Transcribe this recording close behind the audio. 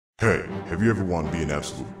Hey, have you ever wanted to be an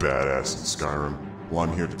absolute badass in Skyrim? Well,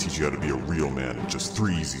 I'm here to teach you how to be a real man in just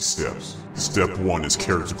 3 easy steps. Step 1 is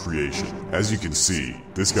character creation. As you can see,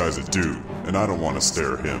 this guy's a dude, and I don't want to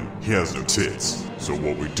stare at him. He has no tits. So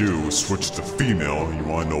what we do is switch to female, you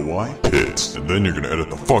wanna know why? Tits. And then you're gonna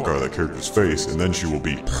edit the fuck out of that character's face, and then she will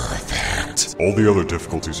be perfect. All the other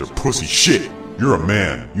difficulties are pussy shit. You're a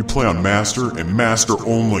man. You play on Master and Master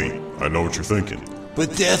only. I know what you're thinking.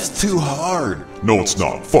 But that's too hard. No, it's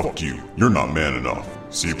not. Fuck you. You're not man enough.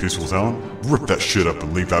 See a peaceful town? Rip that shit up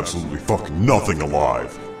and leave absolutely fucking nothing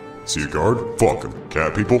alive. See a guard? Fuck him.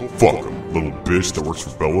 Cat people? Fuck him. Little bitch that works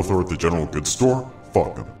for Bellathor at the general goods store?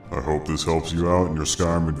 Fuck him. I hope this helps you out in your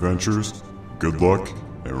Skyrim adventures. Good luck,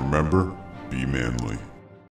 and remember, be manly.